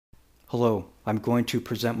Hello, I'm going to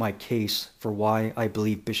present my case for why I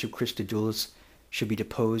believe Bishop Christodoulos should be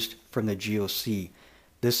deposed from the GOC.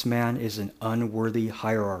 This man is an unworthy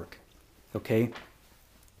hierarch. Okay?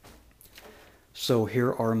 So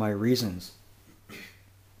here are my reasons.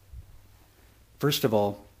 First of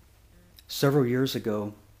all, several years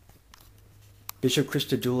ago, Bishop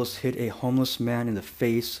Christodoulos hit a homeless man in the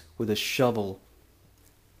face with a shovel.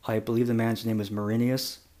 I believe the man's name was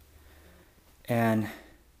Marineas. And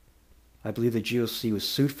I believe the GOC was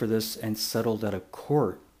sued for this and settled out of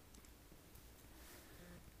court.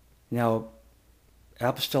 Now,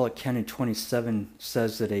 Apostolic Canon 27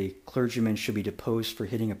 says that a clergyman should be deposed for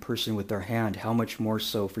hitting a person with their hand. How much more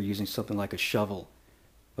so for using something like a shovel?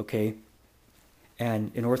 Okay?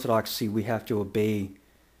 And in Orthodoxy, we have to obey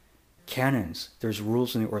canons. There's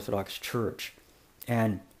rules in the Orthodox Church.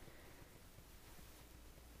 And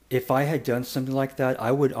if I had done something like that,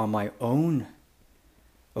 I would, on my own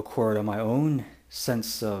accord, on my own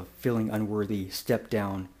sense of feeling unworthy, step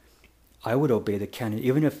down. I would obey the canon,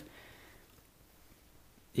 even if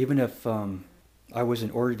I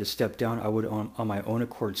wasn't ordered to step down. I would, on my own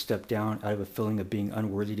accord, step down out of a feeling of being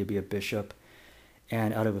unworthy to be a bishop,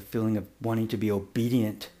 and out of a feeling of wanting to be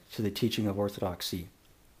obedient to the teaching of Orthodoxy.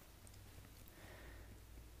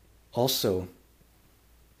 Also,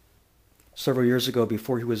 several years ago,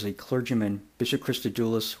 before he was a clergyman, Bishop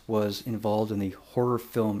Christodoulos was involved in the horror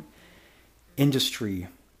film industry.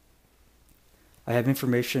 I have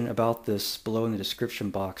information about this below in the description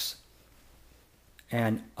box.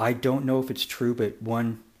 And I don't know if it's true, but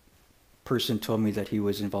one person told me that he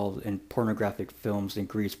was involved in pornographic films in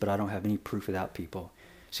Greece, but I don't have any proof of that, people.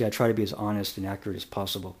 See, I try to be as honest and accurate as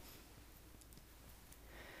possible.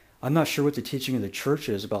 I'm not sure what the teaching of the church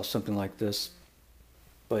is about something like this,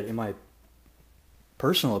 but in my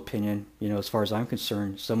personal opinion, as far as I'm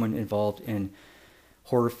concerned, someone involved in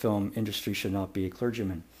horror film industry should not be a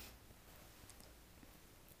clergyman.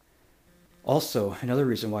 Also, another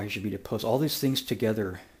reason why he should be deposed, all these things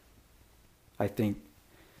together, I think,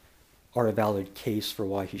 are a valid case for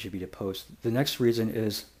why he should be deposed. The next reason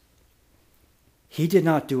is he did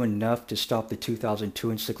not do enough to stop the 2002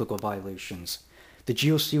 encyclical violations. The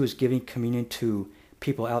GOC was giving communion to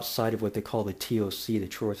people outside of what they call the TOC, the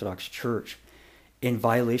True Orthodox Church, in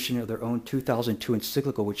violation of their own 2002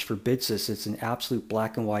 encyclical, which forbids this. It's in absolute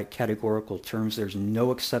black and white categorical terms. There's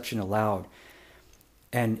no exception allowed.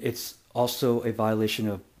 And it's also a violation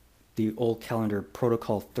of the old calendar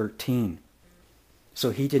Protocol 13.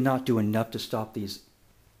 So he did not do enough to stop these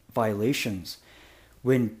violations.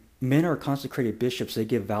 When men are consecrated bishops, they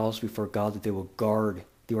give vows before God that they will guard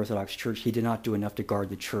the Orthodox Church. He did not do enough to guard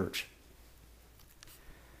the church.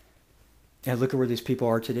 And look at where these people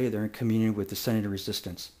are today. They're in communion with the Synod of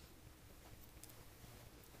Resistance.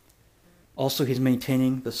 Also, he's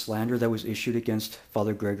maintaining the slander that was issued against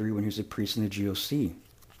Father Gregory when he was a priest in the GOC.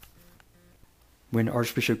 When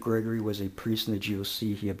Archbishop Gregory was a priest in the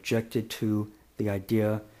GOC, he objected to the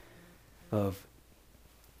idea of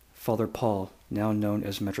Father Paul, now known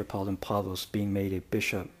as Metropolitan Pavlos, being made a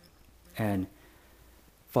bishop. And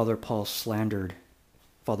Father Paul slandered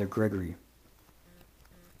Father Gregory.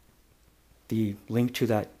 The link to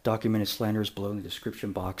that documented slander is below in the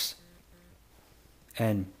description box.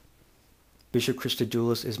 And Bishop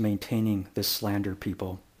Christodoulos is maintaining this slander,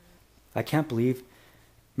 people. I can't believe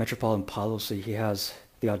Metropolitan Pavlos, he has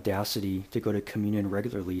the audacity to go to communion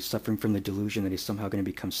regularly, suffering from the delusion that he's somehow going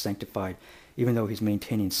to become sanctified, even though he's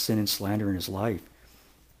maintaining sin and slander in his life.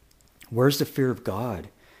 Where's the fear of God?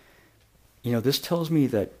 This tells me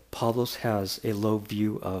that Pavlos has a low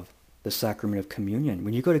view of the sacrament of communion.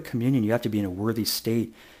 When you go to communion, you have to be in a worthy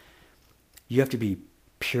state. You have to be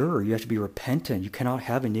pure. You have to be repentant. You cannot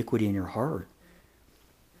have iniquity in your heart.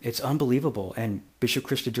 It's unbelievable. And Bishop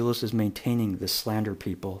Christodoulos is maintaining this slander,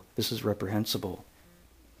 people. This is reprehensible.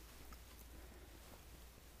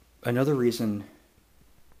 Another reason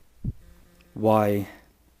why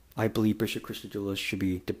I believe Bishop Christodoulos should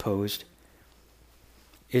be deposed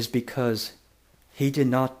is because he did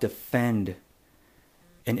not defend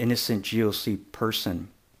an innocent GOC person,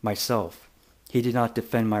 myself. He did not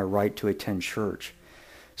defend my right to attend church.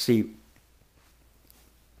 See,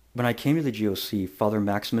 when I came to the GOC, Father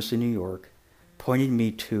Maximus in New York pointed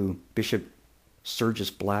me to Bishop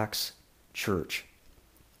Sergius Black's church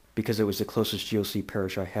because it was the closest GOC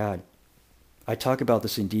parish I had. I talk about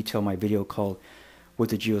this in detail in my video called What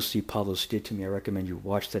the GOC Pavlos Did to Me. I recommend you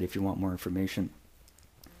watch that if you want more information.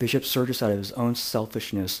 Bishop Sergius, out of his own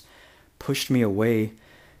selfishness, pushed me away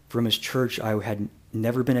from his church. I had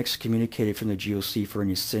never been excommunicated from the GOC for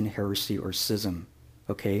any sin, heresy, or schism.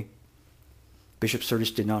 Okay? Bishop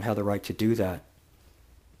Sergius did not have the right to do that.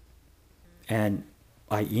 And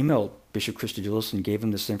I emailed Bishop Christodoulos and gave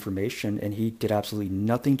him this information, and he did absolutely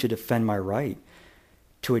nothing to defend my right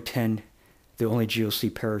to attend the only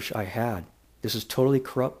GOC parish I had. This is totally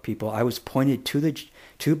corrupt, people. I was pointed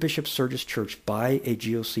to Bishop Sturgis Church by a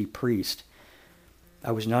GOC priest.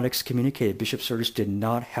 I was not excommunicated. Bishop Sturgis did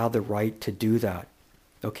not have the right to do that.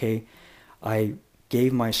 Okay? I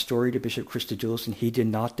gave my story to Bishop Christodoulos, and he did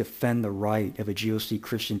not defend the right of a GOC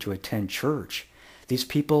Christian to attend church. These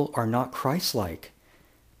people are not Christ-like.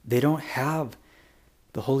 They don't have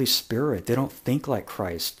the Holy Spirit. They don't think like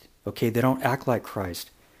Christ. Okay? They don't act like Christ.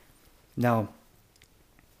 Now,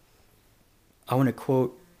 I want to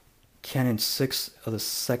quote Canon 6 of the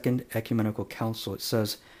Second Ecumenical Council. It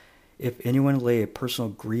says, if anyone lay a personal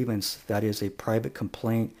grievance, that is a private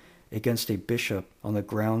complaint against a bishop on the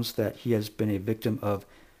grounds that he has been a victim of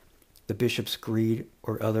the bishop's greed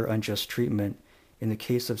or other unjust treatment, in the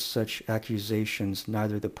case of such accusations,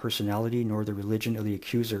 neither the personality nor the religion of the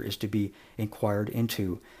accuser is to be inquired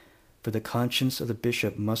into, for the conscience of the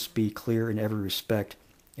bishop must be clear in every respect,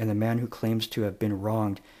 and the man who claims to have been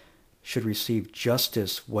wronged should receive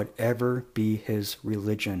justice, whatever be his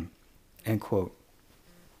religion. End quote.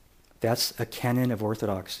 That's a canon of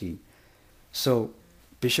orthodoxy. So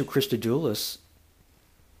Bishop Christodoulos,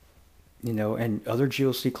 and other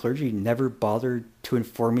GOC clergy never bothered to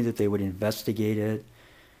inform me that they would investigate it,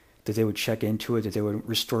 that they would check into it, that they would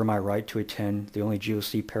restore my right to attend the only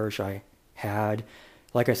GOC parish I had.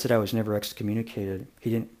 Like I said, I was never excommunicated.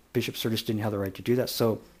 Bishop Sturgis didn't have the right to do that.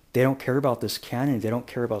 So they don't care about this canon. They don't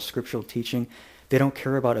care about scriptural teaching. They don't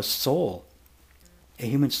care about a soul, a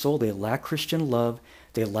human soul. They lack Christian love.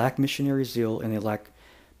 They lack missionary zeal, and they lack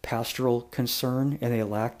pastoral concern, and they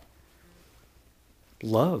lack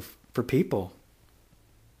love for people.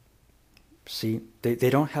 See, they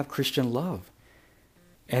don't have Christian love.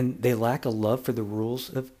 And they lack a love for the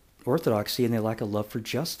rules of orthodoxy, and they lack a love for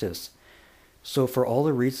justice. So for all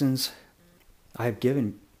the reasons I have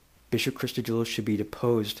given, Bishop Christodoulos should be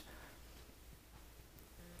deposed.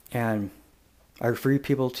 And I refer you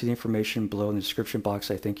people to the information below in the description box.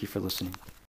 I thank you for listening.